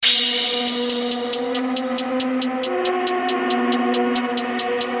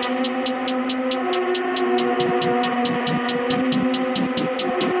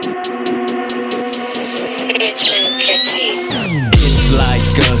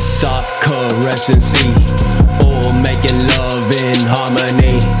rest and see, or making love in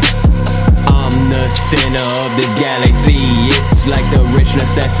harmony. I'm the center of this galaxy. It's like the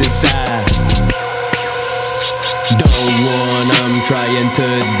richness that's inside. Don't want, I'm trying to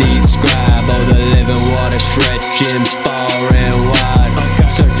describe all the living water stretching far and wide.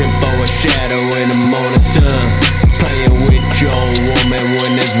 Searching for a shadow in the morning sun. Playing with your woman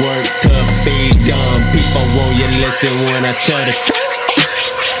when there's work to be done. People, won't you listen when I tell the truth?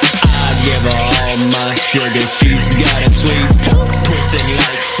 I give her all my sugar, she's got a sweet tongue, twisted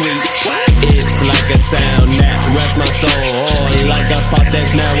like sweet. It's like a sound that rests my soul, or like a pot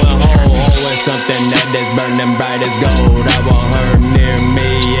that's now a hole. Always something that is burning bright as gold. I want her near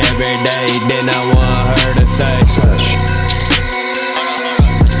me every day, then I want her to say SESH.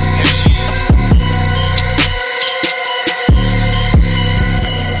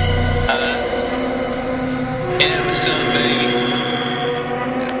 Yeah, what's up, baby?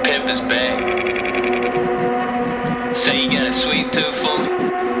 Pimp is back. Say you got a sweet tooth for me?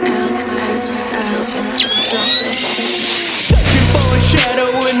 Searching for a shadow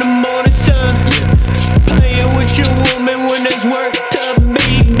in the morning sun. Playing with your woman when there's work to be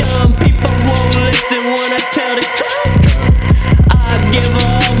done. People won't listen when I tell the truth. I give her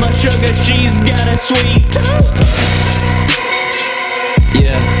all my sugar, she's got a sweet tooth.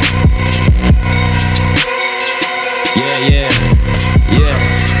 Yeah. Yeah, yeah.